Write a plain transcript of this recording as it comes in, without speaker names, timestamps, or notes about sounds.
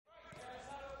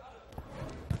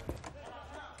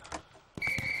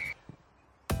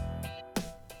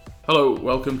Hello,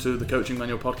 welcome to the Coaching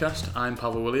Manual podcast. I'm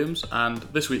Pavel Williams, and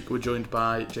this week we're joined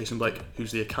by Jason Blake,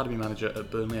 who's the Academy Manager at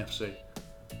Burnley FC.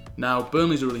 Now,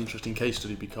 Burnley's a really interesting case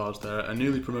study because they're a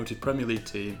newly promoted Premier League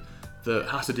team that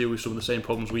has to deal with some of the same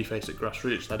problems we face at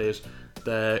grassroots. That is,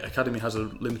 their academy has a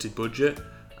limited budget,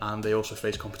 and they also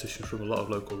face competition from a lot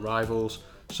of local rivals,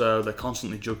 so they're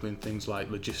constantly juggling things like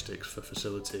logistics for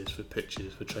facilities, for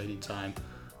pitches, for training time,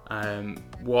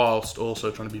 whilst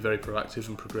also trying to be very proactive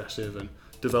and progressive and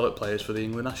develop players for the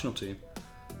England national team.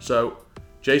 So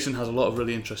Jason has a lot of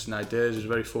really interesting ideas. He's a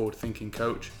very forward-thinking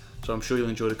coach, so I'm sure you'll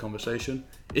enjoy the conversation.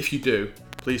 If you do,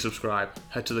 please subscribe.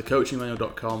 Head to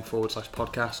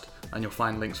thecoachingmanual.com/podcast and you'll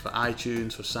find links for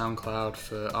iTunes, for SoundCloud,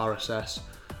 for RSS,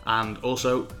 and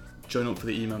also join up for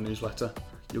the email newsletter.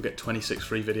 You'll get 26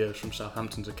 free videos from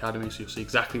Southampton's academy, so you'll see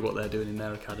exactly what they're doing in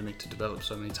their academy to develop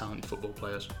so many talented football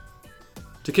players.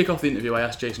 To kick off the interview, I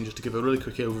asked Jason just to give a really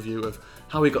quick overview of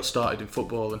how he got started in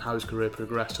football and how his career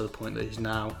progressed to the point that he's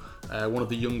now one of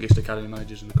the youngest academy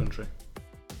managers in the country.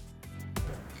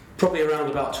 Probably around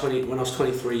about 20, when I was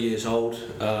 23 years old,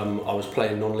 I was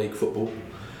playing non-league football,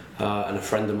 and a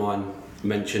friend of mine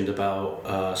mentioned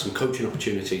about some coaching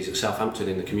opportunities at Southampton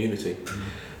in the community.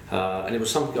 And it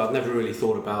was something I'd never really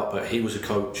thought about, but he was a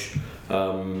coach,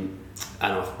 and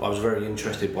I was very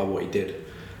interested by what he did.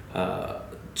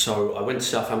 So I went to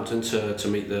Southampton to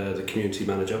meet the community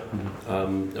manager,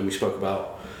 and we spoke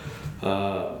about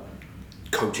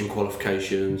coaching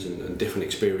qualifications and different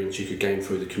experience you could gain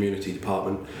through the community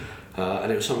department, and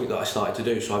it was something that I started to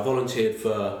do. So I volunteered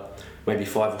for maybe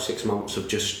 5 or 6 months of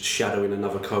just shadowing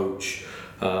another coach,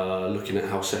 looking at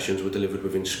how sessions were delivered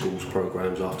within schools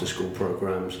programs, after school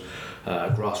programs,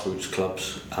 grassroots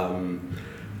clubs,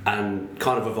 and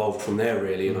kind of evolved from there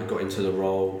really. And I got into the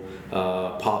role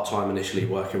part-time initially,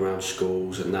 working around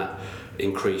schools, and that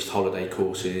increased holiday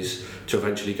courses to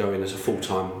eventually go in as a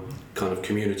full-time kind of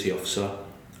community officer,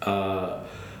 and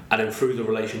then through the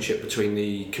relationship between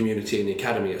the community and the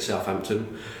academy at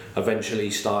Southampton, eventually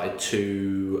started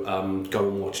to go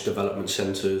and watch development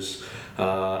centres,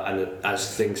 and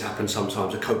as things happen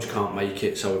sometimes a coach can't make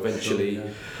it, so eventually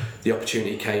the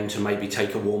opportunity came to maybe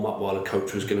take a warm-up while a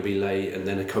coach was going to be late, and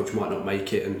then a coach might not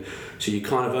make it, and so you're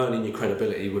kind of earning your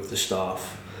credibility with the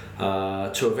staff,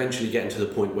 to eventually getting to the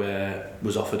point where I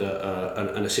was offered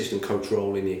an assistant coach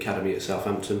role in the academy at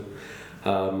Southampton,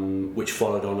 which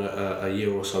followed on a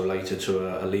year or so later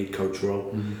to a lead coach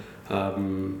role.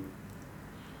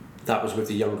 That was with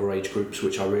the younger age groups,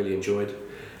 which I really enjoyed.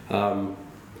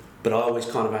 But I always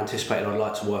kind of anticipated I'd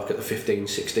like to work at the 15,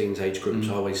 16s age groups.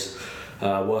 I always,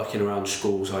 working around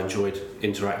schools, I enjoyed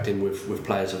interacting with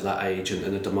players of that age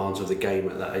and the demands of the game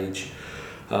at that age.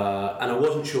 And I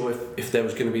wasn't sure if there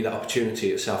was going to be that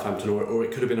opportunity at Southampton, or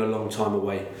it could have been a long time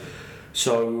away.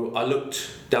 So I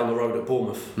looked down the road at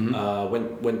Bournemouth,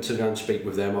 went to go and speak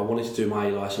with them. I wanted to do my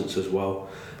A licence as well,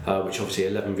 which obviously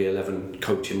 11v11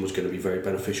 coaching was going to be very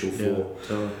beneficial for. Yeah,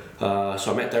 totally.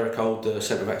 So I met Derek Old, the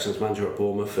Centre of Excellence manager at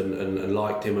Bournemouth, and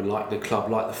liked him and liked the club,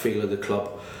 liked the feel of the club.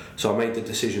 So I made the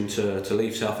decision to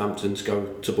leave Southampton to go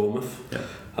to Bournemouth,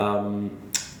 and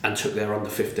took their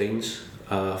under-15s.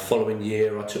 Following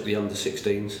year I took the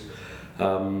under-16s,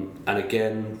 and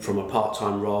again from a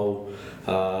part-time role,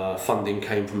 funding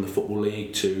came from the Football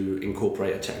League to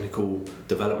incorporate a technical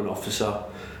development officer.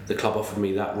 The club offered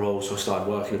me that role, so I started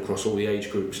working across all the age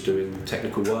groups doing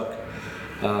technical work,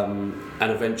 and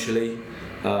eventually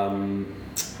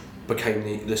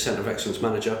became the Centre of Excellence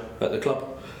manager at the club,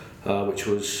 which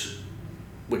was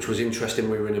interesting.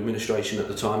 We were in administration at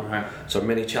the time, Right. So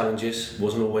many challenges.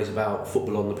 Wasn't always about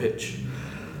football on the pitch.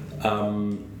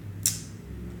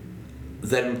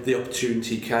 Then the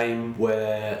opportunity came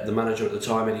where the manager at the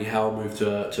time, Eddie Howe, moved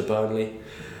to Burnley,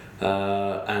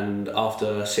 and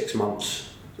after 6 months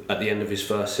at the end of his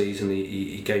first season,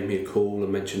 he gave me a call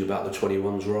and mentioned about the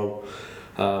 21s role.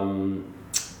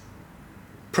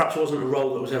 Perhaps it wasn't a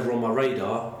role that was ever on my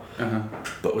radar,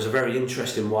 but it was a very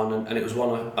interesting one, and it was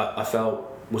one I felt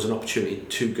was an opportunity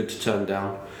too good to turn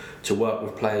down, to work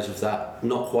with players of that,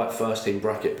 not quite first team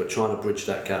bracket, but trying to bridge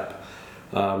that gap.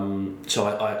 So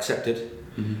I accepted.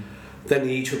 Then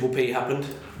the EPPP happened,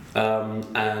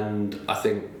 and I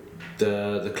think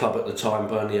the club at the time,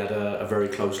 Burnley, had a very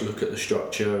close look at the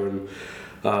structure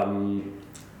and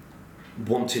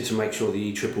wanted to make sure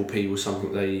the EPPP was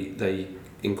something they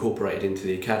incorporated into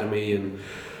the academy, and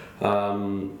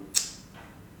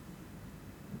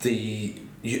the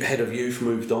head of youth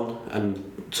moved on, and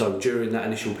so during that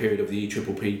initial period of the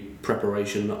EPPP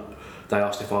preparation, they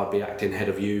asked if I'd be acting head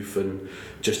of youth, and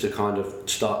just to kind of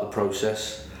start the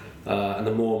process. And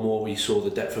the more and more we saw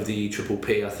the depth of the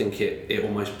EPPP, I think it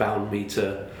almost bound me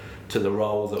to to the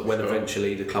role that when Sure.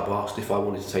 eventually the club asked if I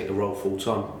wanted to take the role full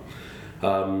time.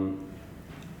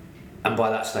 And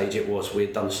by that stage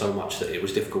we'd done so much that it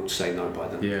was difficult to say no by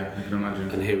then. Yeah, I can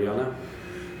imagine. And here we are now.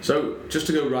 So, just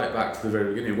to go right back to the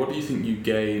very beginning, what do you think you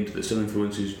gained that still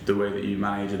influences the way that you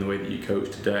manage and the way that you coach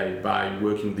today by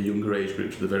working with the younger age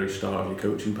groups at the very start of your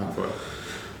coaching pathway?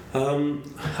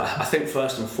 I think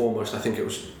first and foremost, I think it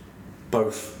was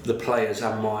both the players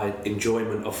and my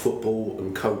enjoyment of football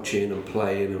and coaching and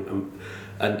playing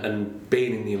and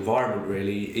being in the environment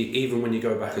really. Even when you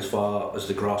go back as far as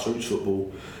the grassroots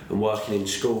football and working in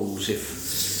schools,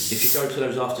 if you go to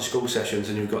those after school sessions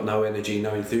and you've got no energy,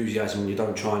 no enthusiasm, and you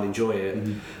don't try and enjoy it,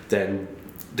 then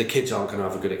the kids aren't going to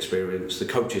have a good experience, the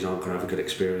coaches aren't going to have a good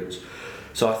experience.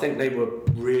 So I think they were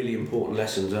really important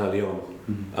lessons early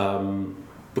on.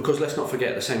 Because let's not forget,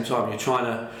 at the same time, you're trying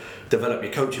to develop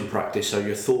your coaching practice, so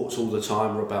your thoughts all the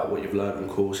time are about what you've learnt on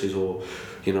courses or,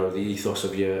 you know, the ethos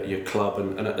of your club,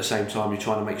 and at the same time you're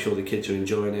trying to make sure the kids are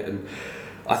enjoying it. And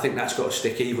I think that's got to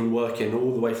stick, even working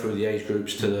all the way through the age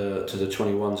groups to the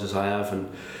 21s as I have, and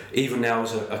even now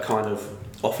as a kind of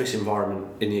office environment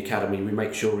in the academy, we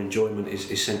make sure enjoyment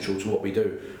is central to what we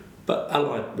do, but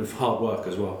allied with hard work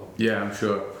as well. Yeah, I'm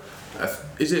sure.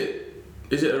 Is it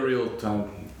a real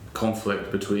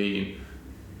conflict between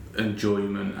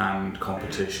enjoyment and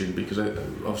competition? Because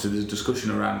obviously there's a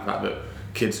discussion around the fact that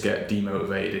kids get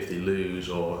demotivated if they lose,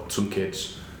 or some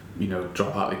kids, you know,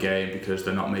 drop out of the game because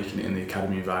they're not making it in the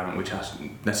academy environment, which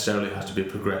necessarily has to be a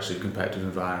progressive, competitive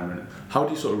environment. How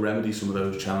do you sort of remedy some of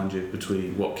those challenges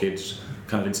between what kids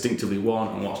kind of instinctively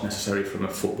want and what's necessary from a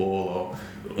football or,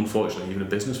 unfortunately, even a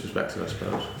business perspective, I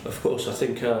suppose? Of course, I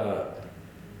think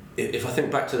if I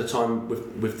think back to the time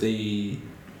with the,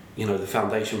 you know, the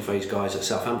foundation phase guys at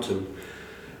Southampton,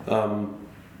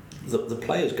 the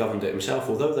players governed it himself.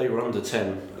 Although they were under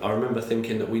 10, I remember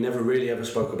thinking that we never really ever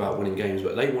spoke about winning games,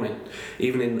 but they wanted,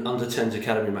 even in under 10s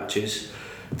academy matches,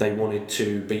 they wanted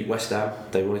to beat West Ham,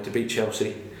 they wanted to beat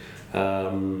Chelsea,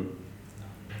 and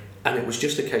it was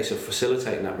just a case of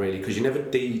facilitating that really, because you never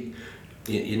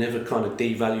kind of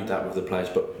devalued that with the players,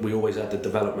 but we always had the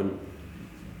development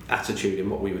attitude in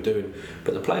what we were doing,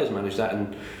 but the players managed that,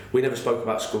 and we never spoke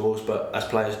about scores, but as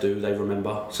players do, they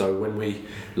remember. So when we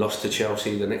lost to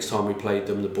Chelsea, the next time we played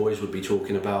them, the boys would be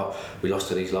talking about, we lost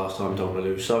to these last time, don't want to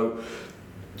lose. So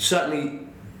certainly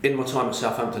in my time at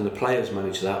Southampton, the players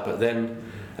managed that, but then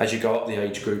as you go up the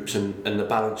age groups and the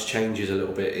balance changes a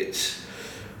little bit, it's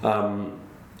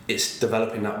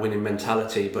developing that winning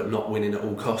mentality, but not winning at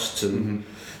all costs. And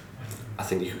I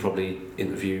think you could probably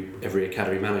interview every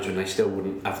academy manager and they still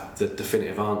wouldn't have the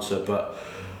definitive answer, but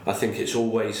I think it's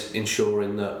always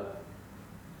ensuring that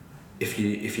if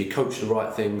you coach the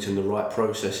right things and the right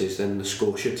processes, then the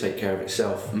score should take care of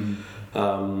itself. And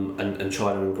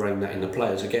try to ingrain that in the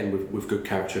players, again with good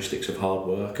characteristics of hard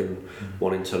work and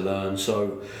wanting to learn.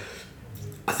 So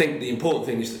I think the important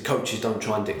thing is that coaches don't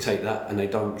try and dictate that, and they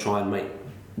don't try and make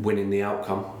winning the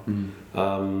outcome.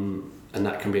 And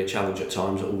that can be a challenge at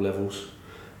times at all levels.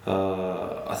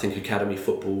 I think academy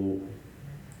football,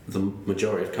 the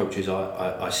majority of coaches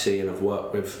I see and have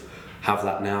worked with have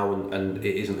that now, and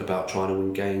it isn't about trying to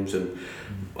win games. And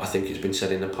I think it's been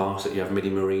said in the past that you have midi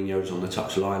Mourinho's on the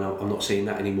touchline. I'm not seeing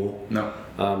that anymore. No.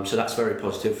 So that's very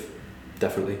positive,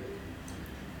 definitely.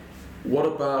 What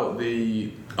about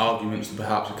the arguments that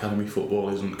perhaps academy football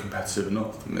isn't competitive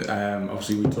enough?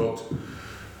 Obviously we talked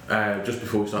just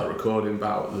before we started recording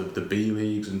about the B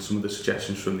leagues and some of the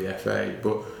suggestions from the FA,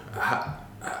 but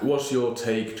what's your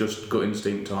take, just gut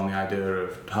instinct, on the idea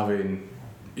of having,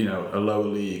 you know, a lower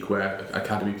league where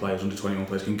academy players, under 21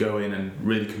 players, can go in and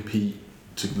really compete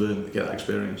to learn, get that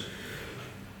experience?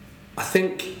 I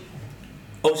think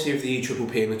obviously with the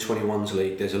EPPP and the 21s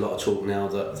league, there's a lot of talk now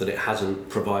that it hasn't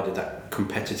provided that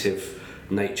competitive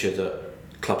nature that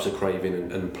clubs are craving,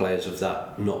 and players of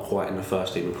that not quite in the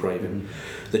first team are craving.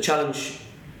 The challenge,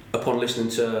 upon listening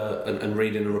to and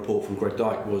reading a report from Greg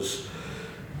Dyke, was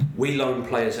we loan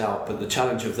players out, but the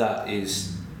challenge of that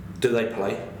is, do they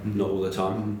play? Not all the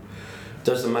time.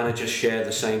 Does the manager share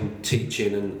the same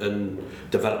teaching and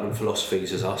development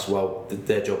philosophies as us? Well,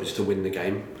 their job is to win the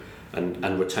game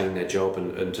and retain their job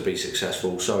and to be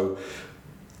successful. So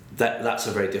that's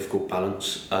a very difficult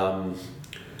balance.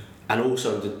 And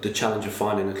also the challenge of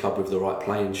finding a club with the right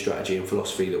playing strategy and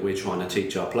philosophy that we're trying to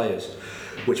teach our players,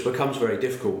 which becomes very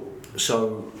difficult.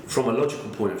 So from a logical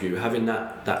point of view, having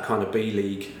that kind of B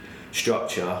league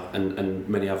structure, and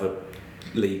many other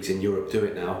leagues in Europe do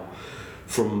it now,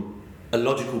 from a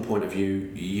logical point of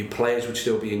view, your players would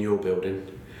still be in your building,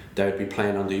 they would be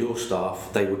playing under your staff,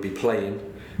 they would be playing,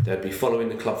 they'd be following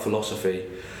the club philosophy.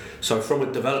 So from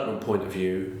a development point of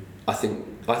view, I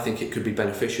think it could be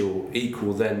beneficial,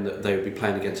 equal then, that they would be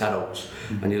playing against adults.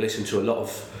 And you listen to a lot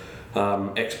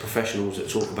of ex-professionals that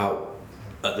talk about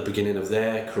at the beginning of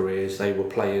their careers they were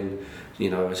playing,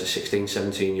 as a 16,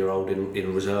 17-year-old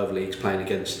in reserve leagues, playing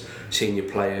against senior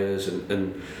players,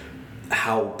 and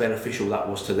how beneficial that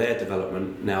was to their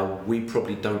development. Now, we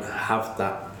probably don't have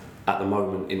that at the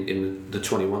moment in the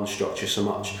 21 structure so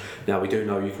much. Now, we do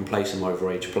know you can play some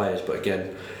overage players, but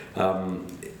again,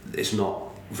 it's not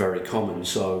very common.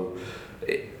 So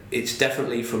it's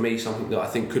definitely, for me, something that I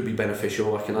think could be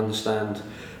beneficial. I can understand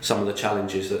some of the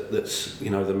challenges that's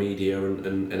the media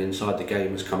and inside the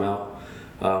game has come out.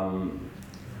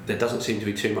 There doesn't seem to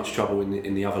be too much trouble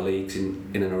in the other leagues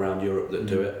in and around Europe that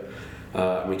do it.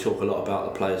 And we talk a lot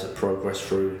about the players that progress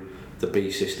through the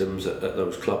B systems at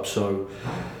those clubs. So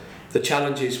the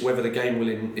challenge is whether the game will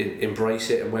embrace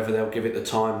it and whether they'll give it the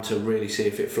time to really see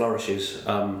if it flourishes.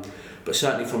 But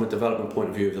certainly from a development point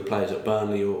of view of the players at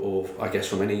Burnley, or I guess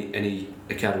from any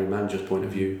academy manager's point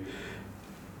of view,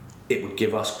 it would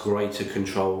give us greater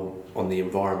control on the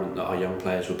environment that our young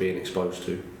players were being exposed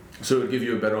to. So it would give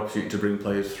you a better opportunity to bring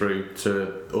players through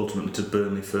to ultimately to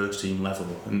Burnley first team level,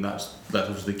 and that's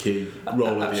obviously the key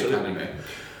role of the academy.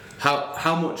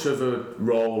 How much of a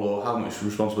role or how much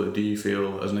responsibility do you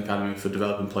feel as an academy for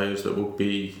developing players that will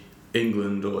be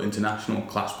England or international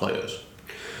class players?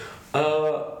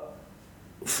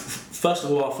 First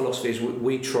of all, our philosophy is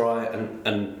we try,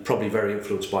 and probably very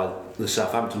influenced by the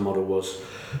Southampton model, was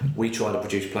we try to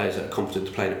produce players that are competent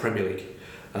to play in the Premier League.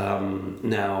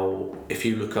 Now, if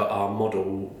you look at our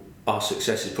model, our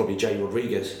success is probably Jay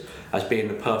Rodriguez as being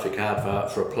the perfect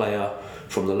advert for a player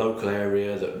from the local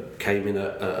area that came in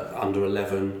at under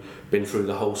 11, been through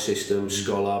the whole system,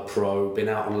 scholar, pro, been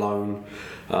out on loan,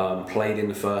 played in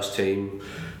the first team,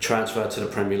 transferred to the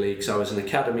Premier League. So as an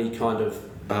academy kind of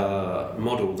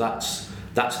model, that's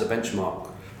the benchmark.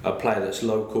 A player that's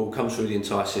local, comes through the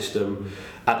entire system.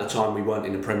 At the time we weren't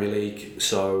in the Premier League,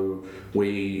 so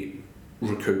we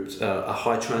recouped a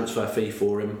high transfer fee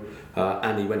for him,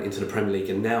 and he went into the Premier League,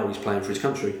 and now he's playing for his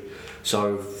country.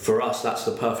 So for us, that's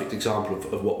the perfect example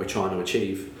of what we're trying to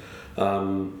achieve.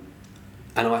 And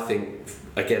I think,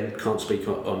 again, can't speak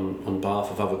on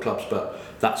behalf of other clubs, but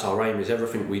that's our aim. Is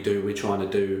everything we do, we're trying to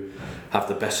do, have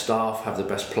the best staff, have the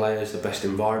best players, the best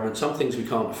environment. Some things we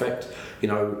can't affect,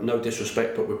 no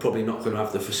disrespect, but we're probably not going to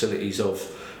have the facilities of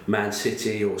Man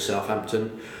City or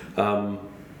Southampton.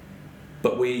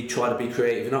 But we try to be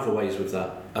creative in other ways with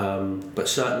that. But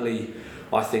certainly,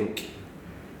 I think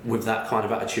with that kind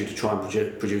of attitude to try and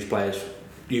produce players,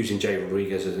 using Jay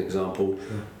Rodriguez as an example,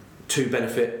 to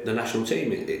benefit the national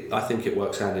team, I think it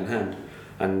works hand in hand.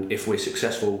 And if we're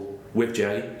successful with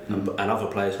Jay and other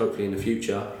players, hopefully in the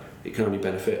future, it can only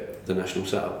benefit the national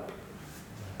setup.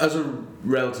 As a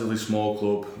relatively small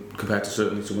club, compared to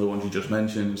certainly some of the ones you just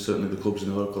mentioned, certainly the clubs in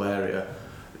the local area,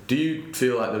 do you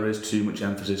feel like there is too much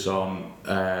emphasis on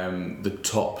the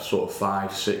top sort of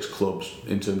 5-6 clubs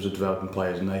in terms of developing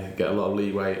players, and they get a lot of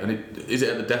leeway? And is it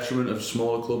at the detriment of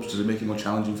smaller clubs? Does it make it more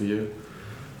challenging for you?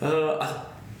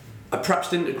 I perhaps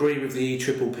didn't agree with the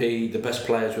EPPP, the best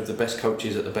players with the best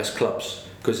coaches at the best clubs,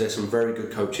 because there's some very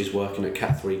good coaches working at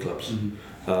Cat 3 clubs.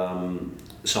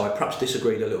 So I perhaps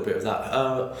disagreed a little bit with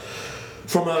that.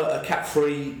 From a Cat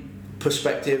 3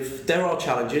 perspective, there are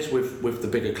challenges with the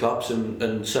bigger clubs,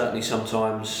 and certainly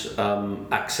sometimes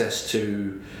access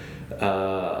to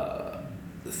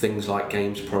things like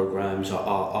games programs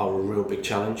are a real big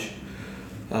challenge.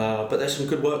 But there's some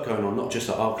good work going on, not just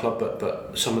at our club,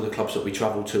 but some of the clubs that we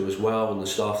travel to as well, and the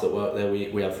staff that work there.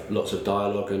 We have lots of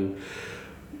dialogue, and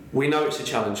we know it's a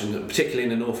challenge, and particularly in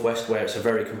the Northwest, where it's a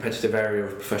very competitive area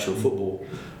of professional football.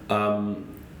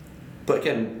 But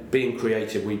again, being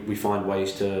creative, we find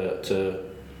ways to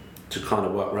kind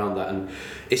of work around that, and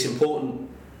it's important.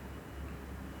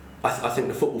 I think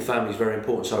the football family is very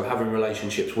important. So having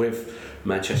relationships with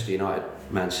Manchester United,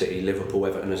 Man City, Liverpool,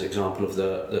 Everton, as an example of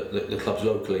the clubs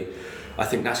locally, I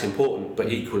think that's important.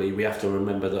 But equally, we have to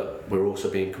remember that we're also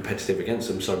being competitive against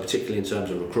them. So particularly in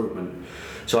terms of recruitment.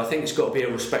 So I think it's got to be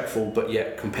a respectful but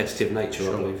yet competitive nature.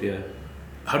 Sure. I believe, yeah.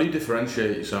 How do you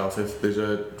differentiate yourself if there's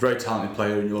a very talented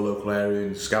player in your local area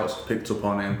and scouts picked up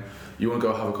on him? You want to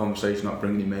go have a conversation about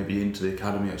bringing him maybe into the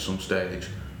academy at some stage,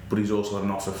 but he's also had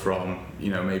an offer from,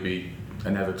 maybe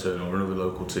an Everton or another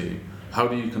local team. How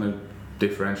do you kind of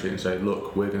differentiate and say,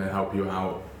 look, we're going to help you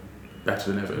out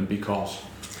better than Everton because?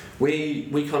 We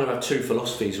kind of have two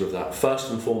philosophies with that.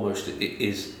 First and foremost, it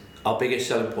is our biggest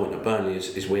selling point at Burnley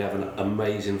is we have an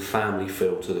amazing family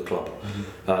feel to the club.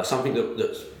 Something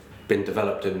that's been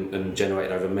developed and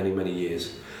generated over many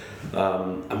years.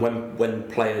 And when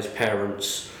players,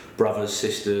 parents, brothers,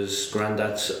 sisters,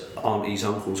 granddads, aunties,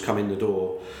 uncles come in the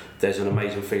door, there's an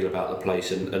amazing feel about the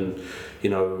place. And you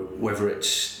know, whether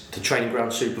it's the training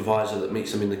ground supervisor that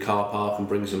meets them in the car park and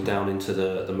brings them down into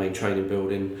the main training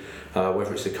building,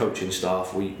 whether it's the coaching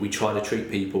staff, we try to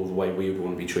treat people the way we would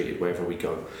want to be treated wherever we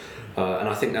go. And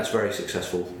I think that's very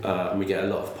successful, and we get a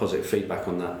lot of positive feedback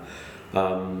on that.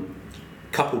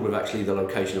 Coupled with actually the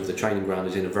location of the training ground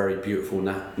is in a very beautiful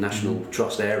National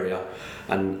Trust area,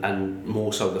 and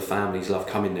more so the families love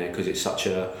coming there because it's such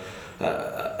a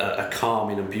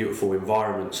calming and beautiful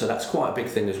environment, so that's quite a big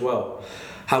thing as well.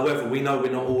 However, we know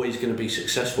we're not always going to be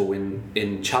successful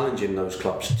in challenging those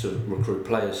clubs to recruit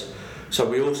players, so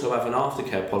we also have an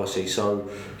aftercare policy, so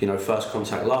you know, first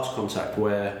contact, last contact,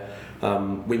 where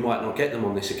we might not get them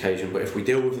on this occasion, but if we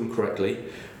deal with them correctly,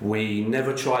 we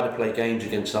never try to play games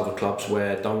against other clubs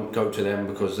where don't go to them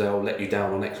because they'll let you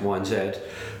down on X, Y and Z.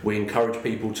 We encourage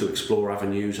people to explore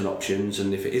avenues and options,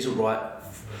 and if it isn't right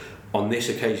on this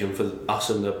occasion for us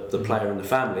and the player and the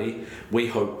family, we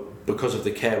hope, because of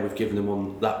the care we've given them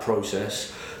on that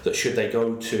process, that should they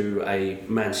go to a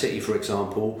Man City, for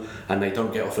example, and they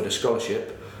don't get offered a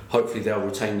scholarship, hopefully they'll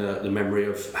retain the memory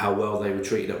of how well they were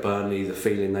treated at Burnley, the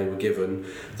feeling they were given,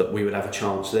 that we would have a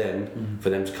chance then for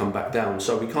them to come back down.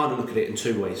 So we kind of look at it in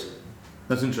two ways.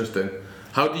 That's interesting.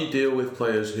 How do you deal with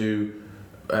players who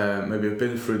maybe have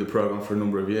been through the programme for a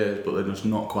number of years, but they're just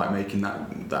not quite making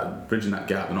that bridging that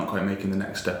gap, they're not quite making the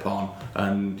next step on,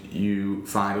 and you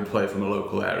find a player from a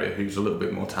local area who's a little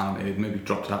bit more talented, maybe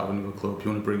dropped out of another club,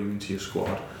 you want to bring him into your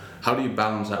squad? How do you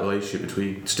balance that relationship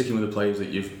between sticking with the players that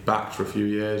you've backed for a few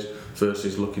years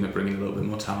versus looking at bringing a little bit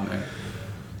more talent in?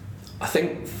 I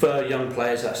think for young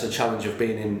players, that's the challenge of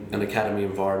being in an academy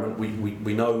environment.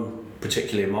 We know,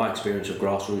 particularly in my experience of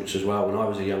grassroots as well, when I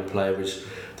was a young player, was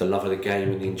the love of the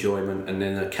game and the enjoyment, and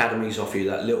then academies offer you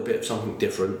that little bit of something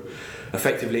different.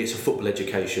 Effectively, it's a football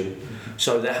education.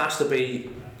 So there has to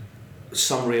be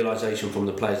some realisation from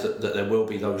the players that there will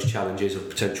be those challenges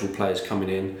of potential players coming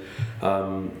in.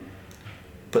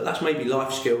 But that's maybe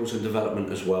life skills and development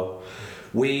as well.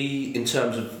 We, in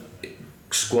terms of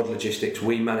squad logistics,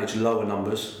 we manage lower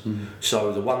numbers.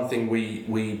 So the one thing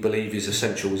we believe is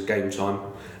essential is game time.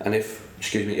 And if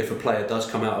a player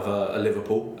does come out of a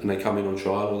Liverpool and they come in on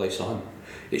trial or they sign,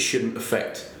 it shouldn't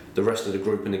affect the rest of the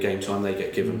group in the game time they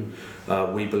get given.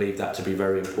 We believe that to be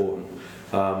very important.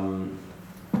 And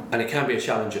it can be a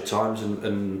challenge at times,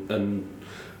 and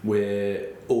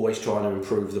we're always trying to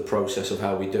improve the process of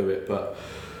how we do it, but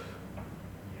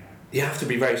you have to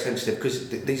be very sensitive because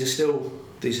these are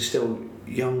still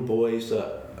young boys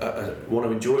that want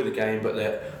to enjoy the game, but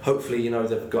they're hopefully, you know,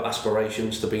 they've got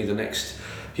aspirations to be the next,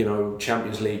 you know,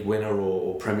 Champions League winner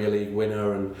or Premier League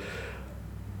winner, and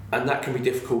that can be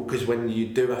difficult because when you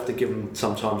do have to give them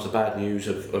sometimes the bad news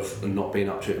of not being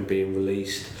up to it and being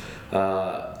released,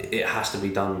 it has to be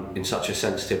done in such a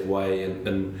sensitive way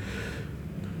and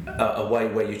a way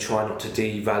where you try not to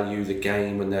devalue the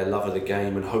game and their love of the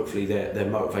game and hopefully their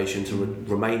motivation to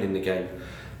remain in the game.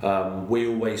 We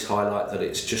always highlight that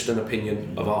it's just an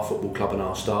opinion of our football club and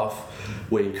our staff.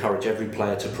 We encourage every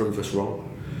player to prove us wrong.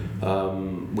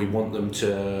 We want them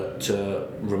to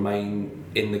remain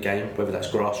in the game, whether that's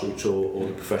grassroots or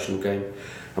the professional game,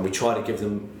 and we try to give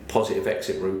them positive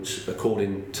exit routes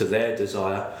according to their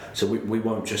desire. So we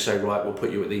won't just say, right, we'll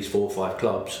put you at these 4 or 5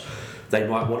 clubs. They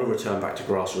might want to return back to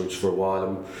grassroots for a while,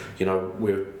 and you know,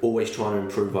 we're always trying to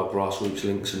improve our grassroots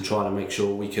links and trying to make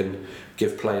sure we can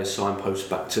give players signposts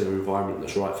back to the environment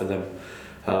that's right for them.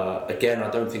 Again,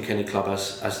 I don't think any club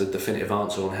has the definitive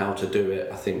answer on how to do it.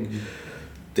 I think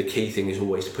the key thing is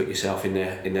always to put yourself in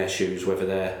their shoes, whether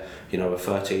they're, you know, a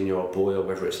 13-year-old boy or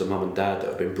whether it's the mum and dad that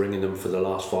have been bringing them for the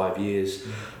last 5 years,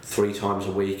 3 times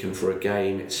a week and for a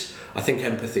game. I think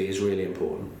empathy is really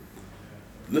important.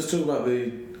 Let's talk about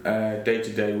the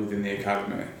day-to-day within the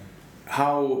academy.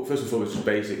 How, first and foremost, just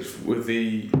basics, with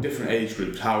the different age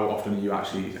groups, how often are you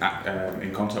actually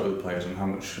in contact with the players and how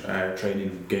much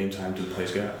training, game time do the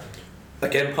players get?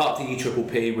 Again, part of the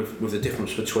EPPP with the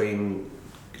difference between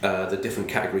the different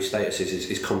category statuses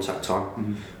is contact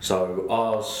time. So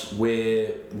ours,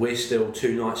 we're still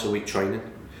 2 nights a week training,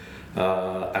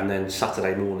 and then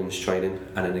Saturday mornings training,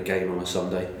 and then a game on a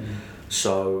Sunday.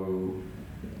 So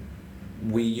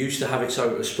we used to have it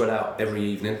so it was spread out every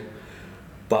evening,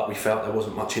 but we felt there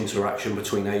wasn't much interaction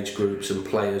between age groups and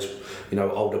players, you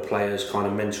know, older players kind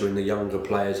of mentoring the younger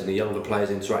players and the younger players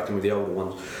interacting with the older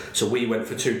ones. So we went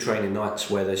for 2 training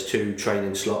nights where there's 2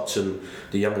 training slots and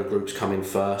the younger groups come in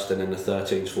first and then the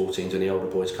 13s, 14s and the older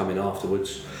boys come in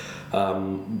afterwards.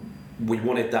 We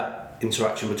wanted that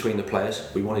interaction between the players,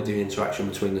 we wanted the interaction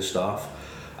between the staff,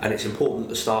 and it's important that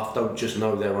the staff don't just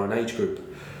know their own age group.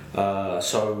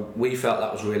 So we felt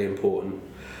that was really important.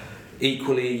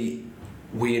 Equally,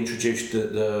 we introduced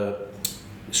the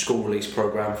school release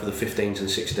programme for the 15s and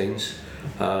 16s.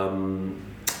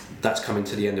 That's coming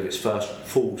to the end of its first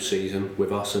full season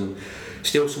with us, and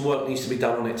still some work needs to be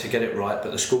done on it to get it right,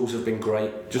 but the schools have been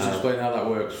great. Just explain how that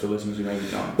works for listeners who maybe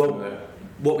don't. Well,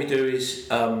 what we do is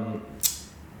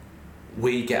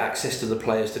we get access to the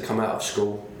players to come out of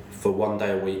school for 1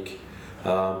 day a week,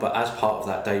 but as part of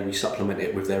that day we supplement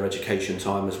it with their education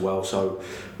time as well, so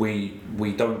we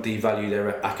don't devalue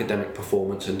their academic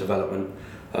performance and development.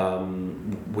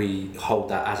 We hold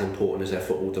that as important as their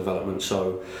football development,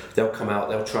 so they'll come out,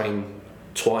 they'll train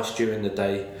twice during the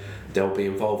day, they'll be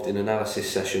involved in analysis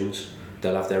sessions,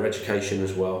 they'll have their education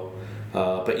as well,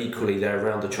 but equally they're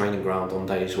around the training ground on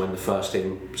days when the first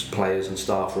team players and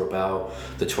staff are about,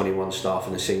 the 21 staff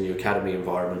in the senior academy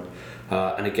environment,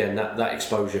 and again that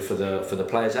exposure for the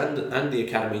players and the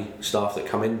academy staff that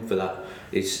come in for that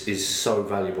is so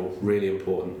valuable, really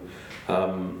important.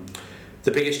 The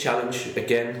biggest challenge,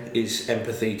 again, is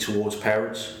empathy towards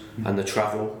parents and the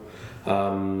travel.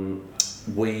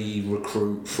 We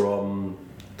recruit from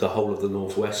the whole of the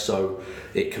Northwest, so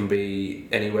it can be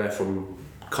anywhere from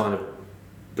kind of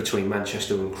between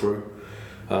Manchester and Crewe.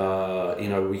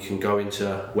 We can go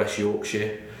into West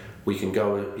Yorkshire, we can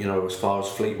go as far as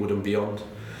Fleetwood and beyond.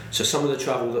 So some of the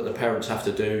travel that the parents have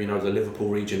to do, the Liverpool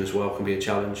region as well, can be a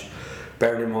challenge.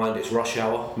 Bearing in mind it's rush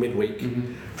hour, midweek,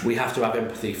 we have to have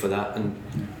empathy for that, and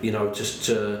just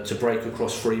to break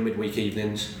across 3 midweek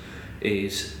evenings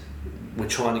is we're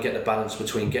trying to get the balance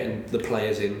between getting the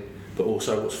players in but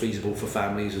also what's feasible for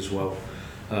families as well.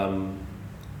 And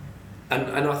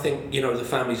I think the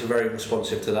families are very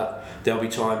responsive to that. There'll be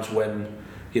times when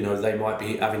they might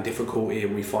be having difficulty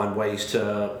and we find ways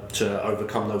to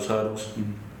overcome those hurdles.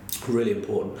 Really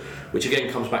important, which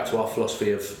again comes back to our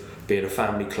philosophy of being a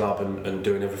family club and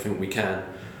doing everything we can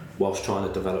whilst trying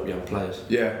to develop young players.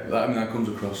 Yeah, that comes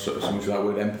across so much of that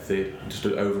word empathy just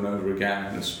over and over again,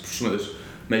 and it's something that's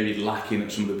maybe lacking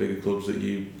at some of the bigger clubs that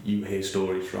you hear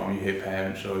stories from, you hear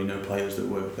parents or players that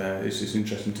work there. It's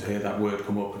interesting to hear that word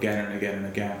come up again and again and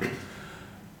again.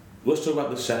 Let's talk about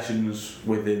the sessions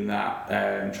within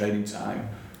that training time.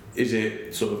 Is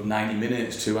it sort of 90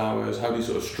 minutes, 2 hours? How do you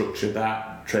sort of structure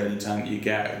that training time that you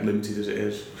get, limited as it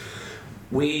is?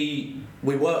 We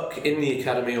work in the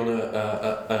academy on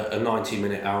a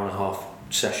 90-minute, hour and a half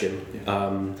session.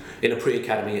 Yeah. In a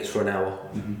pre-academy it's for an hour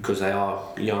because they are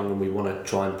young and we want to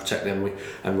try and protect them.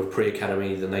 And with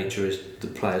pre-academy the nature is the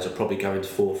players are probably going to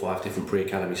 4 or 5 different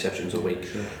pre-academy sessions a week.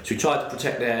 Sure. So we try to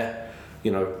protect their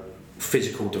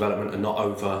physical development and not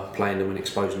overplaying them and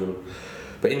exposing them.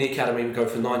 But in the academy we go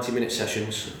for 90-minute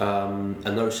sessions, and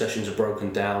those sessions are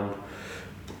broken down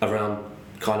around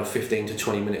kind of 15 to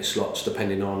 20 minute slots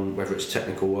depending on whether it's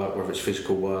technical work, whether it's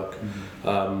physical work.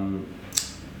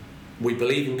 We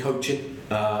believe in coaching,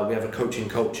 we have a coaching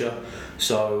culture,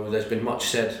 so there's been much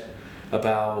said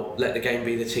about let the game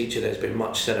be the teacher, there's been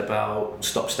much said about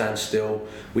stop, stand still.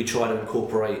 We try to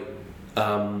incorporate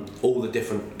all the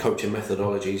different coaching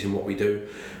methodologies in what we do,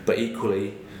 but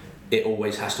equally it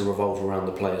always has to revolve around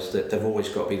the players. That they've always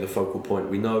got to be the focal point.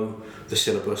 We know the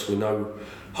syllabus, we know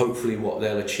hopefully what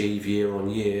they'll achieve year on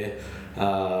year,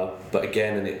 but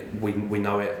again, we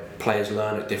know it, players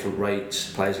learn at different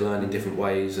rates, players learn in different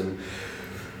ways, and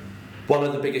one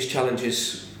of the biggest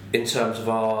challenges in terms of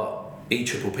our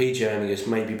EPPP journey has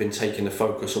maybe been taking the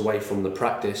focus away from the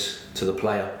practice to the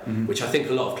player, which I think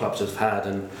a lot of clubs have had,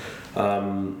 and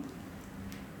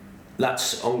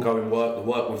that's ongoing work, the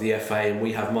work with the FA, and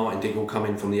we have Martin Diggle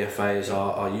coming from the FA as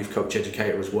our youth coach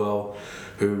educator as well,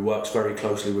 who works very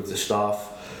closely with the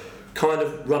staff, kind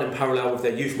of running parallel with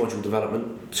their youth module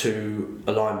development to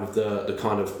align with the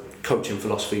kind of coaching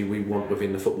philosophy we want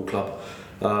within the football club.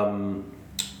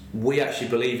 We actually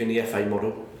believe in the FA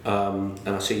model, and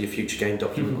I see your future game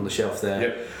document on the shelf there.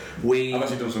 Yep. I've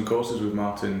actually done some courses with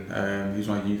Martin. He's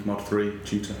my Youth Mod 3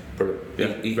 tutor. Brilliant.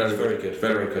 Yeah, he's very good.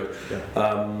 Very good.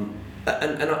 Yeah.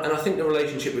 And I think the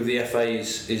relationship with the FA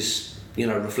is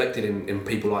reflected in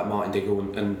people like Martin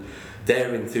Diggle and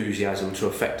their enthusiasm to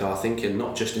affect our thinking,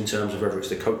 not just in terms of whether it's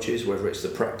the coaches, whether it's the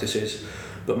practices,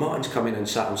 but Martin's come in and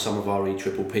sat on some of our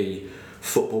EPPP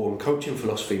football and coaching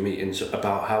philosophy meetings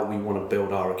about how we want to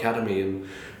build our academy, and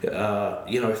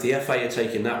if the FA are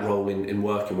taking that role in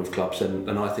working with clubs,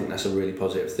 then I think that's a really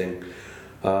positive thing.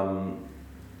 And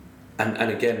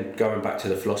again, going back to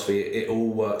the philosophy, it all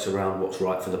works around what's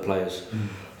right for the players.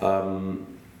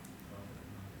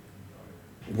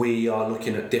 we are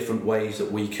looking at different ways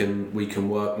that we can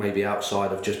work maybe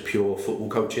outside of just pure football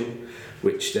coaching,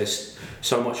 which there's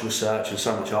so much research and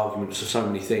so much arguments for so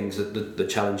many things that the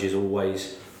challenge is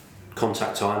always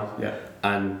contact time. Yeah.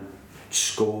 And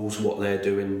schools, what they're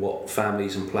doing, what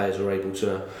families and players are able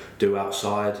to do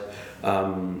outside,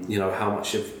 how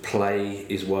much of play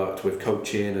is worked with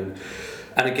coaching,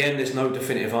 and again, there's no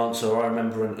definitive answer. I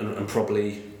remember, and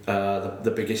probably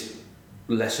the biggest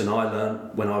lesson I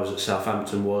learned when I was at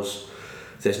Southampton was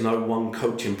there's no one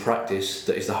coaching practice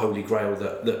that is the holy grail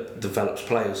that develops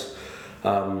players.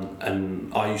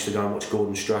 And I used to go and watch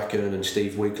Gordon Strachan and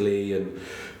Steve Wigley and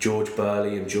George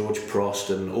Burley and George Prost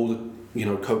and all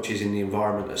the coaches in the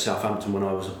environment at Southampton when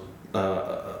I was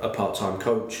a part-time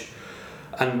coach.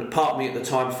 And part of me at the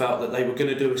time felt that they were going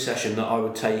to do a session that I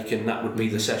would take, and that would be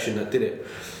the session that did it.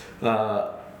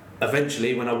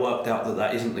 Eventually, when I worked out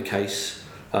that isn't the case,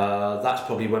 that's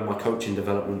probably when my coaching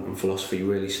development and philosophy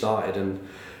really started.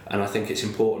 And I think it's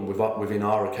important within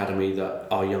our academy that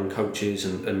our young coaches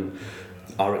and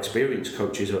our experienced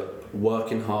coaches are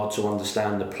working hard to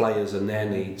understand the players and their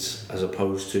needs as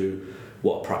opposed to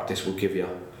what a practice will give you.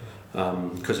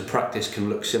 Because a practice can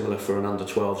look similar for an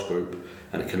under-12s group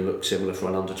and it can look similar for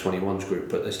an under-21s group,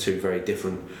 but there's two very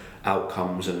different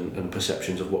outcomes and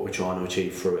perceptions of what we're trying to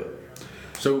achieve through it.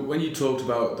 So when you talked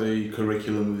about the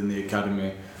curriculum within the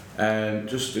academy,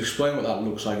 just explain what that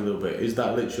looks like a little bit. Is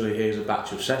that literally here's a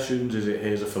batch of sessions? Is it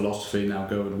here's a philosophy, now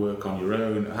go and work on your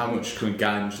own? How much kind of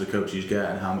guidance do the coaches get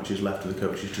and how much is left to the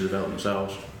coaches to develop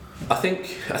themselves? I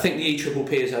think the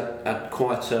EPPP has had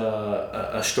quite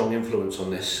a strong influence on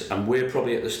this, and we're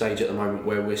probably at the stage at the moment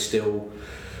where we're still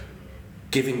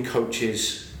giving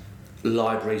coaches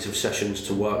libraries of sessions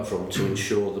to work from to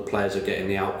ensure the players are getting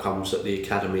the outcomes that the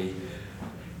academy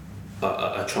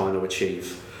are trying to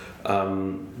achieve.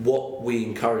 What we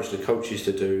encourage the coaches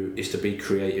to do is to be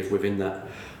creative within that,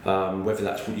 whether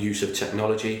that's use of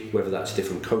technology, whether that's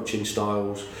different coaching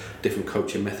styles, different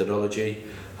coaching methodology.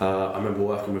 I remember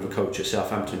working with a coach at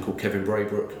Southampton called Kevin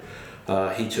Braybrook.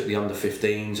 He took the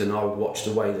under-15s, and I would watch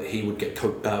the way that he would get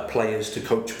players to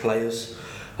coach players,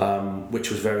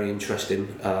 which was very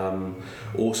interesting.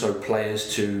 Also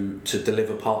players to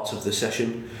deliver parts of the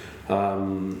session.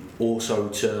 Also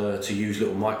to use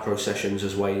little micro sessions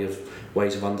as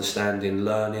ways of understanding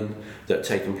learning that are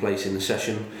taking place in the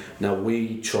session. Now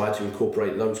we try to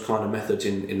incorporate those kind of methods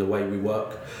in the way we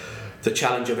work. The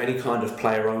challenge of any kind of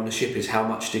player ownership is how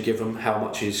much to give them, how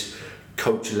much is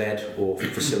coach led or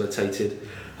facilitated,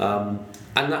 and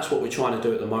that's what we're trying to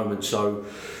do at the moment. So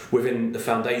within the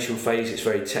foundation phase it's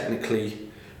very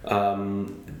technically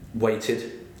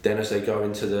weighted. Then as they go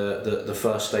into the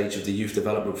first stage of the youth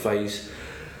development phase,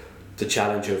 the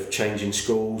challenge of changing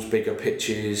schools, bigger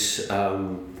pitches,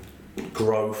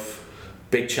 growth,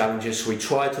 big challenges. So we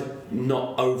try to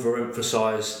not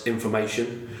overemphasise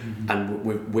information, and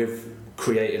we've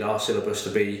created our syllabus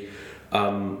to be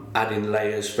adding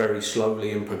layers very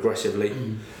slowly and progressively.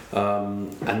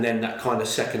 And then that kind of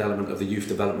second element of the youth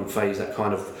development phase, that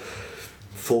kind of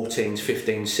 14s,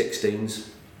 15s, 16s,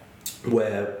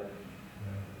 where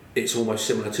it's almost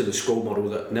similar to the school model,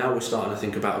 that now we're starting to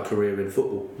think about a career in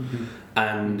football.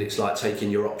 And it's like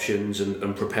taking your options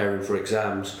and preparing for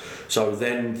exams. So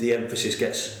then the emphasis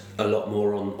gets a lot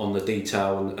more on the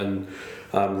detail and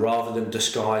rather than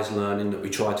disguise learning that we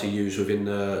try to use within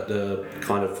the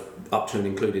kind of up to and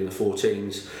including the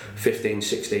 14s, 15s,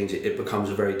 16s, it becomes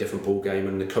a very different ball game,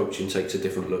 and the coaching takes a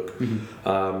different look.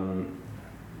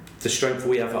 The strength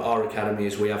we have at our academy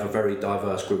is we have a very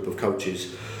diverse group of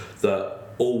coaches that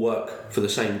all work for the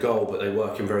same goal, but they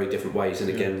work in very different ways, and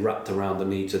again wrapped around the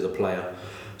needs of the player.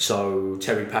 So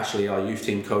Terry Pashley, our youth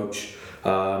team coach,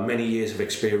 many years of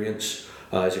experience,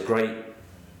 is a great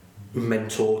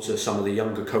mentor to some of the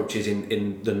younger coaches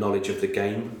in the knowledge of the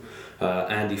game.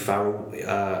 Andy Farrell,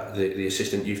 the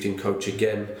assistant youth team coach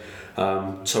again.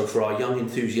 So for our young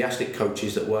enthusiastic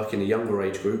coaches that work in the younger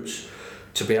age groups,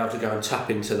 to be able to go and tap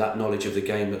into that knowledge of the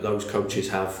game that those coaches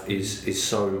have is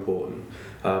so important.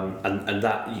 And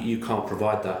that you can't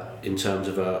provide that in terms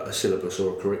of a syllabus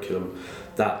or a curriculum.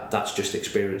 That's just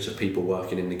experience of people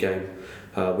working in the game.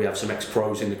 We have some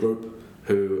ex-pros in the group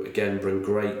who again bring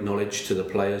great knowledge to the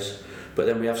players, but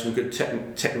then we have some good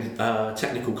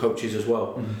technical coaches as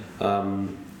well.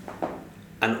 And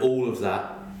all of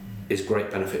that is great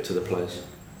benefit to the players.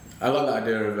 I like that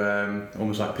idea of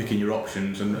almost like picking your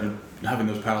options and having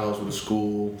those parallels with the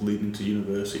school, leading to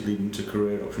university, leading to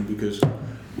career options, because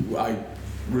I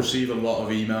receive a lot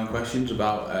of email questions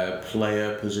about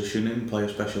player positioning, player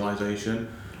specialisation.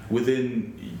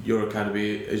 Within your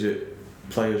academy, is it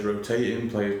players rotating,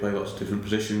 players play lots of different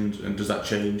positions, and does that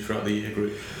change throughout the year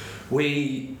group?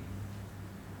 In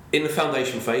the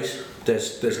foundation phase,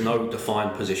 there's no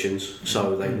defined positions,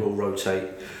 so they will rotate.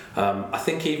 I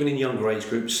think even in younger age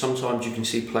groups, sometimes you can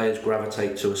see players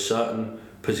gravitate to a certain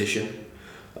position,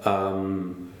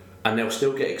 and they'll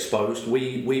still get exposed.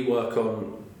 We work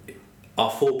on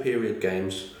our 4-period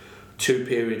games. 2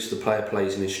 periods the player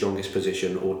plays in his strongest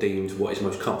position or deemed what his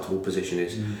most comfortable position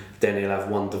is. Then he'll have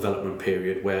 1 development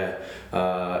period where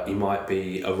he might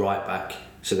be a right back,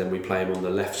 so then we play him on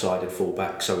the left-sided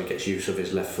full-back so he gets use of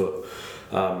his left foot.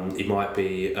 He might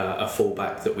be a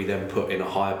full-back that we then put in a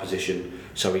higher position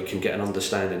so he can get an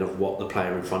understanding of what the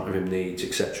player in front of him needs,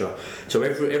 etc. So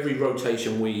every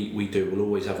rotation we do will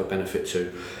always have a benefit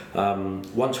to.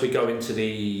 Once we go into the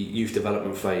youth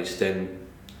development phase, then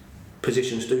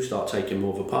positions do start taking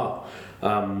more of a part.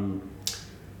 And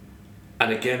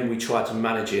again, we try to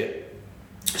manage it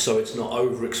so it's not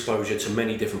overexposure to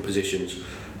many different positions.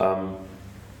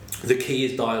 The key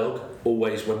is dialogue,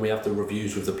 always when we have the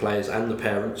reviews with the players and the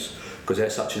parents, because they're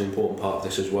such an important part of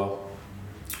this as well.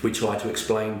 We try to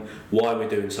explain why we're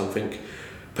doing something,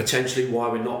 potentially why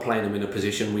we're not playing them in a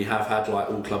position. We have had, like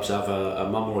all clubs have, a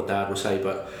mum or a dad will say,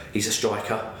 but he's a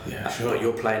striker, but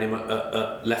you're playing him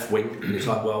at left wing. And it's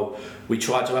like, well, we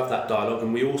try to have that dialogue,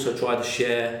 and we also try to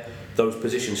share those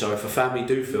positions. So if a family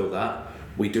do feel that,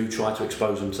 we do try to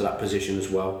expose them to that position as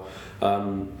well.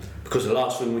 Because the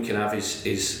last thing we can have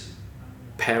is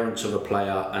parents of a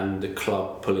player and the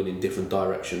club pulling in different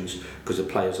directions, because the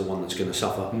player's the one that's going to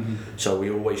suffer. So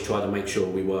we always try to make sure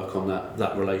we work on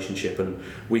that relationship, and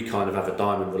we kind of have a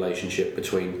diamond relationship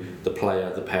between the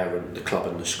player, the parent, the club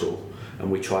and the school,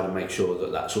 and we try to make sure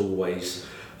that that's always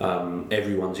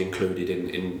everyone's included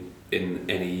in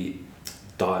any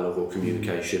dialogue or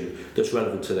communication that's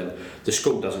relevant to them. The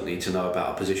school doesn't need to know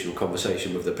about a positional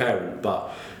conversation with the parent,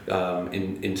 but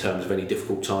in terms of any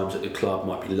difficult times at the club,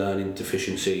 might be learning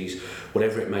deficiencies,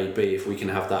 whatever it may be, if we can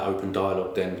have that open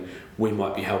dialogue, then we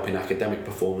might be helping academic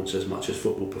performance as much as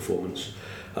football performance.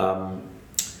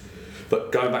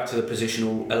 But going back to the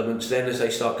positional elements, then as they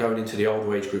start going into the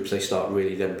older age groups, they start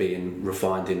really then being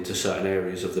refined into certain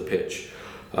areas of the pitch.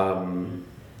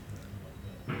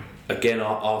 Again,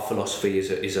 our philosophy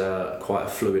is quite a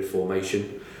fluid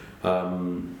formation.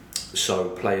 So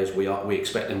players, we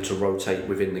expect them to rotate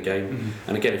within the game.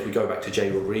 And again, if we go back to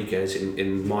Jay Rodriguez,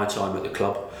 in my time at the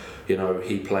club,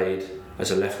 he played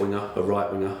as a left winger, a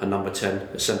right winger, a number 10,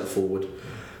 a centre forward.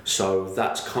 So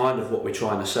that's kind of what we're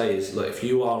trying to say is that if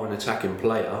you are an attacking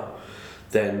player,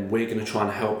 then we're going to try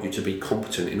and help you to be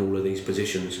competent in all of these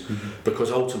positions.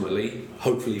 Because ultimately,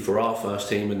 hopefully for our first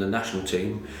team and the national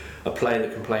team, a player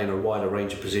that can play in a wider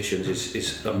range of positions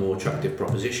is a more attractive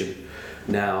proposition.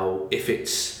 Now, if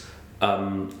it's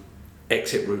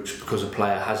exit routes because a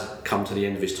player has come to the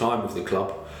end of his time with the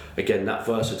club, again, that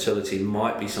versatility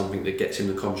might be something that gets him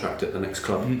the contract at the next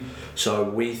club. So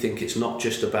we think it's not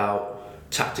just about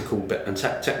tactical and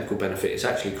technical benefit, it's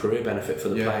actually career benefit for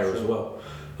the player as well.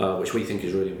 Which we think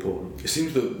is really important. It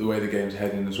seems that the way the game's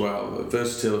heading as well,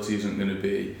 versatility isn't going to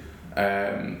be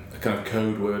a kind of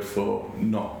code word for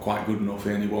not quite good enough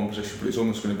in any one position, but it's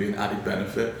almost going to be an added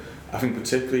benefit. I think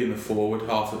particularly in the forward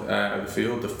half of the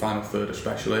field, the final third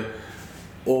especially,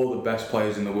 all the best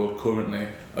players in the world currently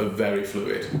are very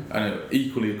fluid and are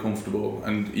equally comfortable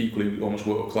and equally almost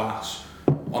world class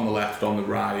on the left, on the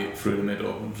right, through the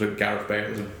middle. So Gareth Bale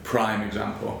is a prime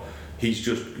example. He's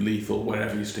just lethal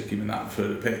wherever you stick him in that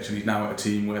third pitch, and he's now at a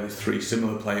team where there's 3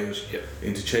 similar players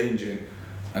interchanging,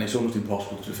 and it's almost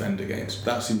impossible to defend against.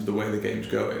 That seems the way the game's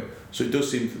going. So it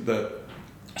does seem that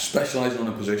specialising on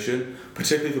a position,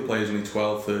 particularly for players only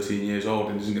 12, 13 years old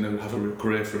and isn't going to have a real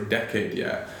career for a decade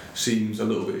yet, seems a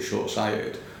little bit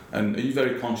short-sighted. And are you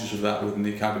very conscious of that within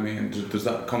the academy, and does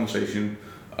that conversation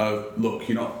of, look,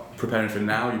 you're not preparing for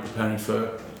now, you're preparing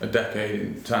for a decade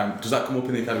in time, does that come up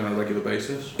in the academy on a regular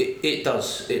basis? It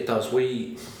does.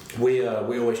 We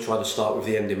always try to start with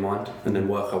the end in mind and then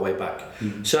work our way back.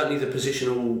 Certainly the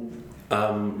positional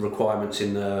requirements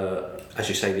in the, as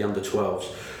you say, the under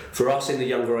 12s. For us in the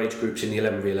younger age groups in the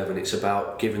 11v11, it's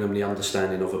about giving them the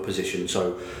understanding of a position.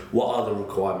 So what are the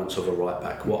requirements of a right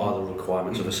back? What are the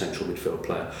requirements of a central midfield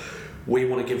player? We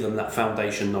want to give them that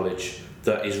foundation knowledge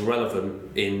that is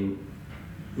relevant in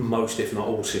most, if not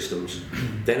all, systems.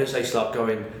 Then as they start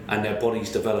going and their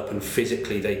bodies develop and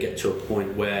physically they get to a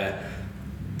point where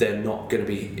they're not going to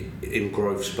be in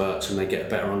growth spurts and they get a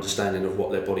better understanding of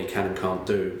what their body can and can't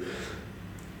do,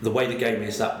 the way the game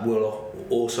is, that will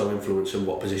also influence on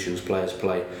what positions players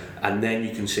play, and then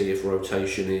you can see if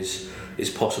rotation is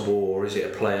possible, or is it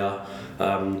a player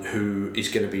who is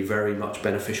going to be very much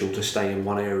beneficial to stay in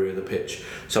one area of the pitch.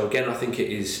 So again, I think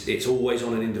it's always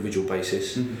on an individual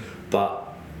basis, but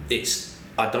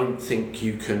I don't think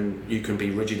you can be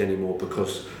rigid anymore,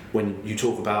 because when you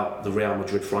talk about the Real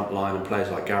Madrid front line and players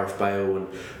like Gareth Bale and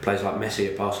players like Messi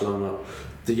at Barcelona,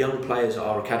 the young players at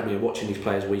our academy are watching these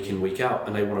players week in, week out,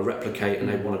 and they want to replicate and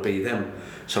they want to be them.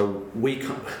 So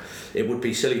it would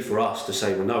be silly for us to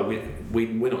say, well, no,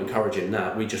 we're not encouraging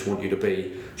that. We just want you to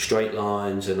be straight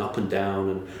lines and up and down,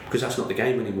 and because that's not the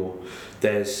game anymore.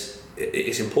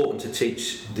 It's important to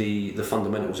teach the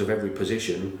fundamentals of every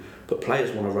position, but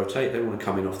players want to rotate. They want to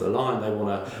come in off the line. They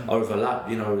want to overlap.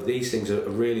 These things are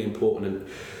really important, and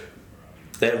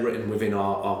they're written within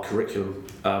our curriculum.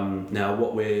 Now,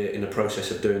 what we're in the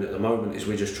process of doing at the moment is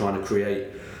we're just trying to create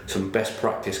some best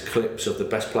practice clips of the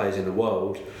best players in the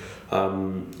world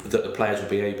that the players will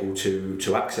be able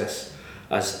to access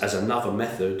as another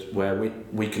method where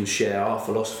we can share our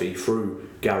philosophy through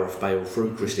Gareth Bale,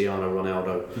 through Cristiano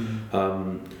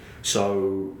Ronaldo.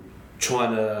 So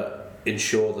trying to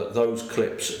ensure that those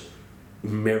clips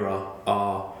mirror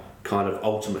our kind of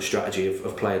ultimate strategy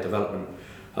of player development.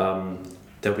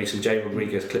 There'll be some Jay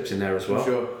Rodriguez clips in there as well.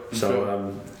 Sure.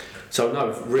 So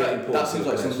no, really important. That seems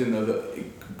like something though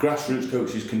that grassroots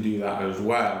coaches can do that as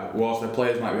well. Whilst their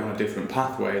players might be on a different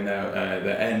pathway and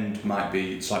their end might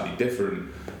be slightly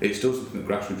different, it's still something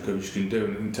that grassroots coaches can do.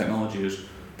 And I think technology has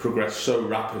progressed so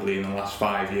rapidly in the last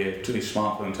 5 years, particularly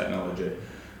smartphone technology.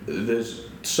 There's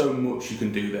so much you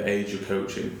can do that aids your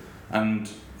coaching. And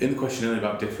in the question earlier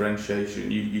about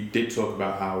differentiation, you did talk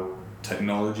about how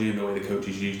technology and the way the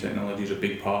coaches use technology is a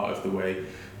big part of the way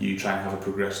you try and have a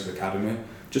progressive academy.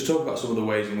 Just talk about some of the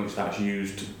ways in which that's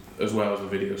used, as well as the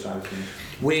video side of things.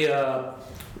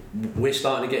 We're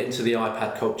starting to get into the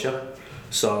iPad culture.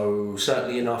 So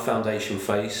certainly in our foundation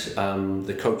phase,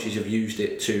 the coaches have used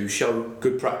it to show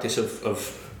good practice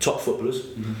of top footballers,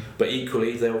 but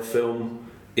equally they'll film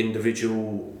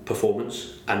individual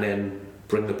performance and then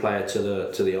bring the player to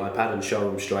the iPad and show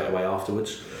them straight away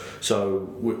afterwards. So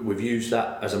we've used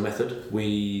that as a method.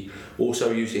 We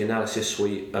also use the analysis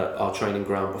suite at our training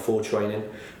ground before training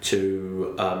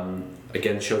to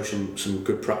again show some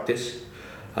good practice.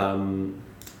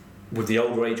 With the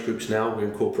older age groups now, we're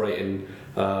incorporating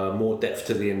more depth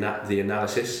to the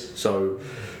analysis. So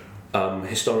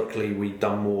historically we've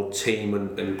done more team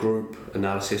and group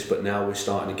analysis, but now we're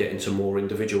starting to get into more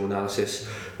individual analysis,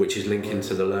 which is linking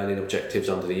to the learning objectives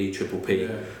under the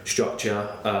EPPP structure.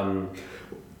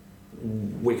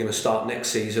 We're going to start next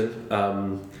season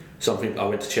something. I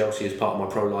went to Chelsea as part of my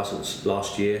pro licence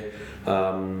last year,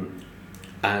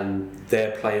 and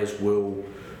their players will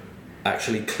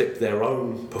actually clip their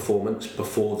own performance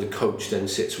before the coach then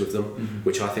sits with them,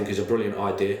 which I think is a brilliant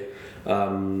idea.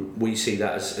 We see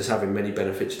that as having many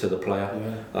benefits to the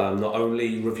player, not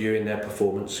only reviewing their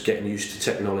performance, getting used to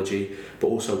technology, but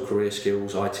also career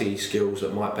skills, IT skills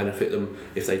that might benefit them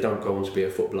if they don't go on to be a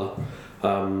footballer.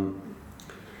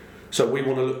 So we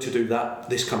want to look to do that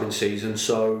this coming season.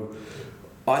 So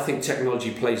I think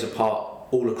technology plays a part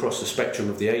all across the spectrum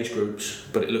of the age groups,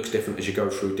 but it looks different as you go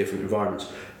through different environments.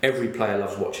 Every player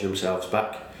loves watching themselves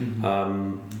back.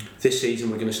 This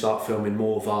season we're going to start filming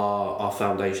more of our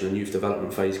foundation and youth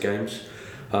development phase games.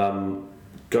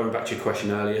 Going back to your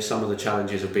question earlier, some of the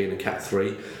challenges of being a Cat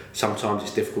 3, sometimes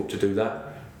it's difficult to do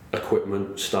that.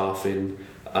 Equipment, staffing,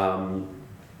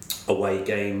 away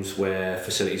games where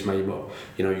facilities may,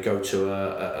 you go to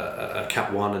a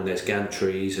Cat 1 and there's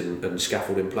gantries and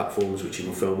scaffolding platforms which you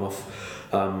can film off.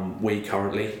 We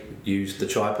currently use the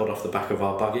tripod off the back of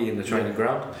our buggy in the training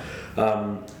ground.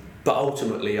 But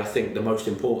ultimately I think the most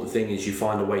important thing is you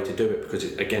find a way to do it, because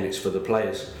it's for the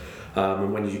players.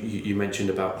 And when you mentioned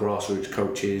about grassroots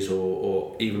coaches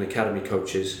or even academy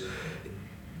coaches,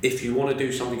 if you want to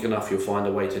do something enough, you'll find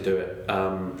a way to do it.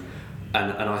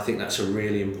 And I think that's a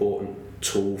really important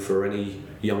tool for any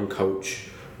young coach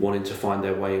wanting to find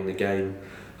their way in the game.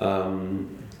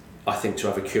 I think to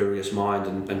have a curious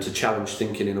mind and to challenge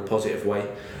thinking in a positive way.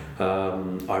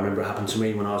 I remember it happened to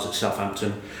me when I was at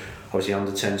Southampton. I was the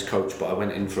under-10s coach, but I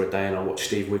went in for a day and I watched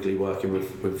Steve Wigley working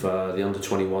with the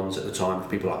under-21s at the time, with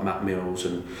people like Matt Mills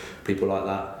and people like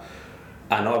that.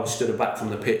 And I was stood back from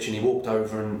the pitch and he walked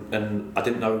over and I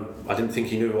didn't think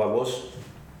he knew who I was.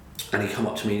 And he come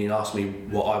up to me and he asked me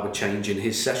what I would change in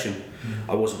his session.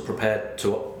 I wasn't prepared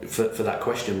for that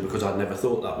question because I'd never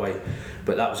thought that way.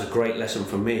 But that was a great lesson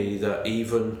for me, that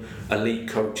even elite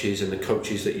coaches and the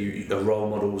coaches that you are role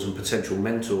models and potential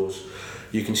mentors,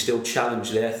 you can still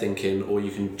challenge their thinking, or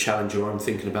you can challenge your own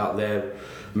thinking about their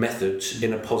methods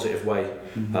in a positive way.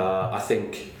 I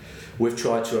think we've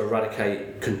tried to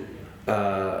eradicate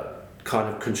kind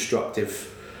of constructive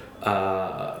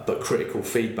but critical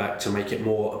feedback to make it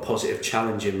more a positive,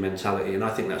 challenging mentality, and I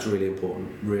think that's really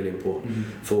important.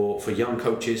 For young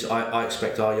coaches. I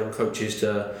expect our young coaches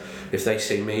to, if they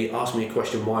see me, ask me a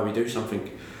question why we do something,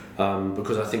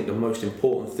 because I think the most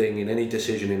important thing in any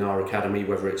decision in our academy,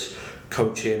 whether it's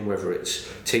coaching, whether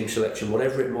it's team selection,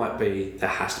 whatever it might be, there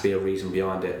has to be a reason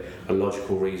behind it, a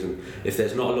logical reason. If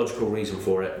there's not a logical reason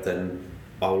for it, then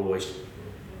I'll always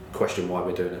question why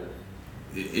we're doing it.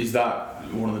 Is that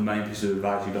one of the main pieces of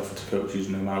advice you'd offer to coaches,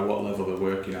 no matter what level they're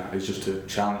working at, is just to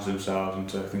challenge themselves and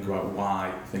to think about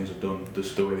why things are done the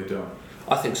way they're done?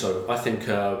 I think so. I think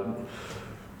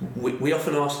we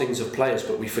often ask things of players,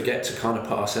 but we forget to kind of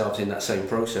put ourselves in that same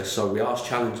process. So we ask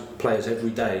challenge players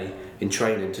every day in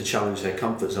training to challenge their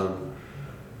comfort zone,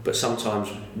 but sometimes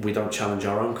we don't challenge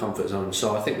our own comfort zone.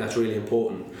 So I think that's really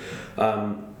important.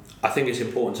 I think it's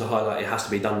important to highlight it has to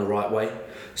be done the right way.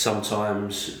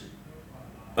 Sometimes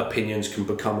opinions can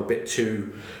become a bit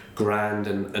too grand,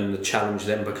 and the challenge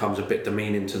then becomes a bit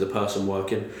demeaning to the person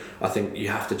working. I think you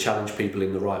have to challenge people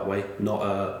in the right way,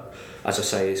 not as I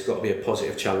say, it's got to be a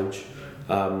positive challenge,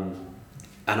 and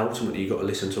ultimately you've got to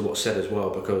listen to what's said as well,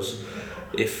 because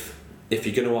if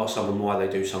you're going to ask someone why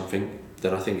they do something,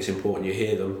 then I think it's important you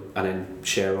hear them and then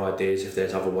share ideas if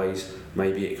there's other ways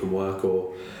maybe it can work,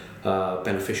 or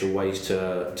beneficial ways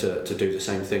to do the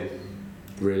same thing.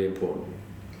 Really important.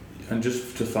 And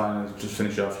just to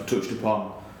finish off, you touched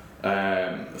upon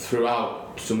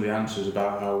throughout some of the answers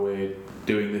about how we're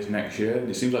doing this next year.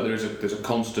 It seems like there's a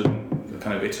constant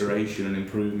kind of iteration and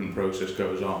improvement process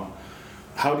goes on.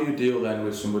 How do you deal then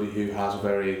with somebody who has a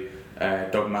very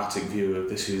dogmatic view of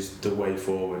this is the way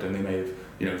forward, and they may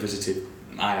have visited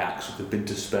Ajax, or they've been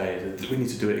to Spain, we need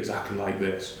to do it exactly like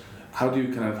this? How do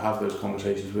you kind of have those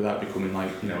conversations without becoming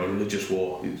like a religious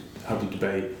war? How do you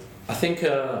debate? I think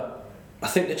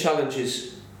the challenge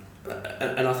is,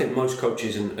 and I think most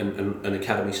coaches and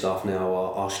academy staff now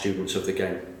are students of the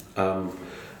game,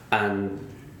 and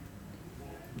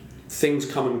things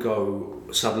come and go.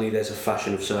 Suddenly there's a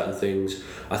fashion of certain things.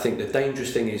 I think the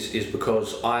dangerous thing is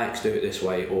because Ajax do it this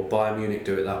way, or Bayern Munich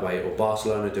do it that way, or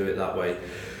Barcelona do it that way.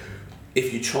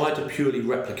 If you try to purely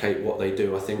replicate what they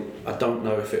do, I don't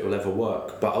know if it will ever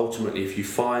work. But ultimately, if you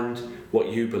find what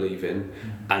you believe in,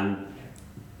 and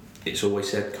it's always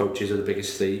said coaches are the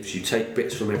biggest thieves, you take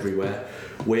bits from everywhere.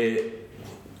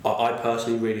 I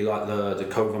personally really like the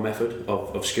Cova method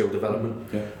of skill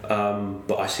development,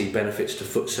 but I see benefits to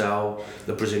futsal,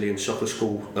 the Brazilian soccer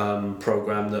school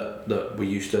programme that we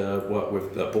used to work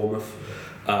with at Bournemouth.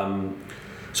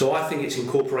 So I think it's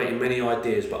incorporating many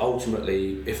ideas, but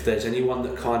ultimately, if there's anyone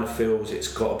that kind of feels it's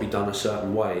got to be done a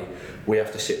certain way, we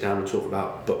have to sit down and talk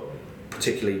about, but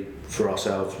particularly for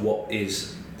ourselves, what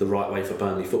is the right way for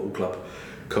Burnley Football Club?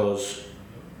 Because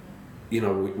we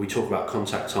talk about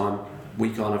contact time. We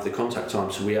can't have the contact time,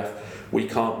 so we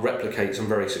can't replicate some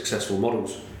very successful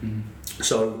models.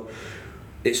 So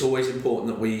it's always important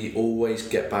that we always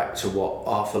get back to what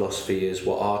our philosophy is,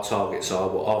 what our targets are,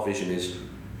 what our vision is.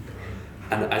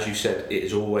 And as you said, it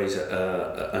is always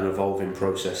an evolving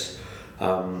process.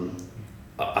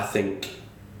 I think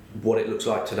what it looks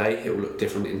like today, it will look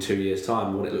different in 2 years'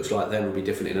 time. What it looks like then will be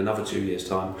different in another 2 years'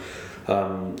 time.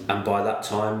 And by that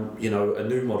time, a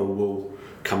new model will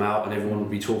come out, and everyone will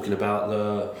be talking about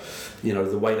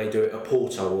the way they do it at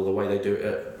Porto, or the way they do it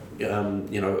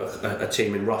at a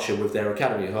team in Russia with their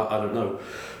academy. I don't know,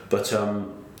 but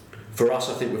for us,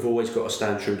 I think we've always got to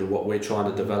stand true to what we're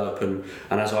trying to develop, and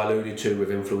as I alluded to,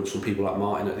 with influence from people like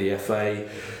Martin at the FA,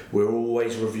 we're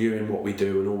always reviewing what we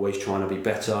do and always trying to be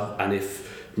better. And if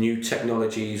new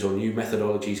technologies or new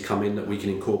methodologies come in that we can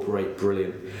incorporate,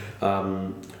 brilliant.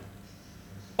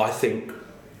 I think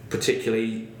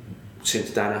particularly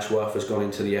since Dan Ashworth has gone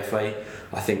into the FA,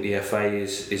 I think the FA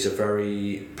is a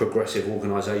very progressive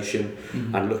organisation,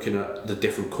 and looking at the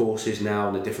different courses now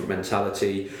and the different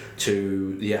mentality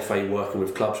to the FA working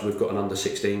with clubs. We've got an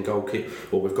under-16 goalkeeper,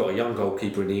 or we've got a young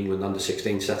goalkeeper in the England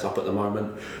under-16 set up at the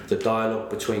moment. The dialogue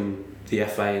between the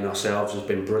FA and ourselves has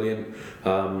been brilliant,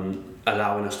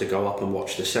 allowing us to go up and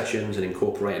watch the sessions and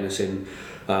incorporating us in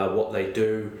what they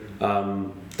do.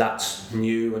 That's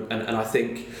new, and I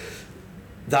think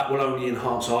that will only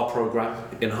enhance our programme,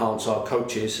 enhance our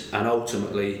coaches, and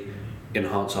ultimately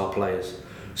enhance our players.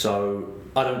 So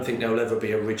I don't think there will ever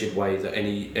be a rigid way that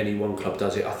any one club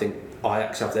does it. I think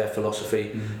Ajax have their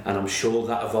philosophy, and I'm sure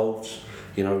that evolves.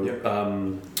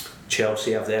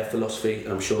 Chelsea have their philosophy,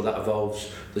 and I'm sure that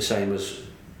evolves, the same as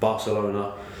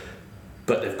Barcelona,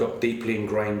 but they've got deeply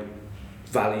ingrained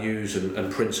values and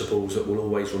principles that will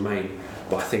always remain.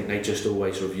 But I think they just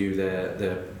always review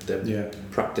their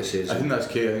practices. I think that's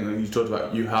key. I think when you talked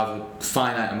about, you have a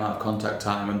finite amount of contact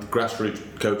time, and the grassroots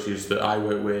coaches that I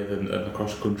work with and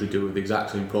across the country deal with the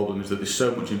exact same problem, is that there's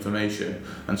so much information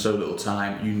and so little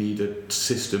time. You need a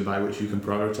system by which you can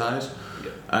prioritise.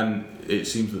 Yeah. And it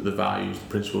seems that the values, the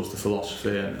principles, the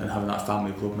philosophy, and having that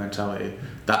family club mentality,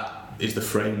 that is the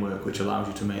framework which allows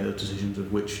you to make those decisions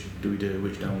of which do we do,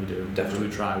 which don't we do, Definitely.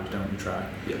 which we try, which don't we try.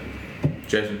 Yeah.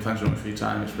 Jason, thanks very much for your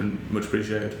time. It's been much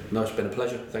appreciated. No, it's been a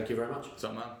pleasure. Thank you very much. What's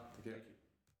up, man? Thank you.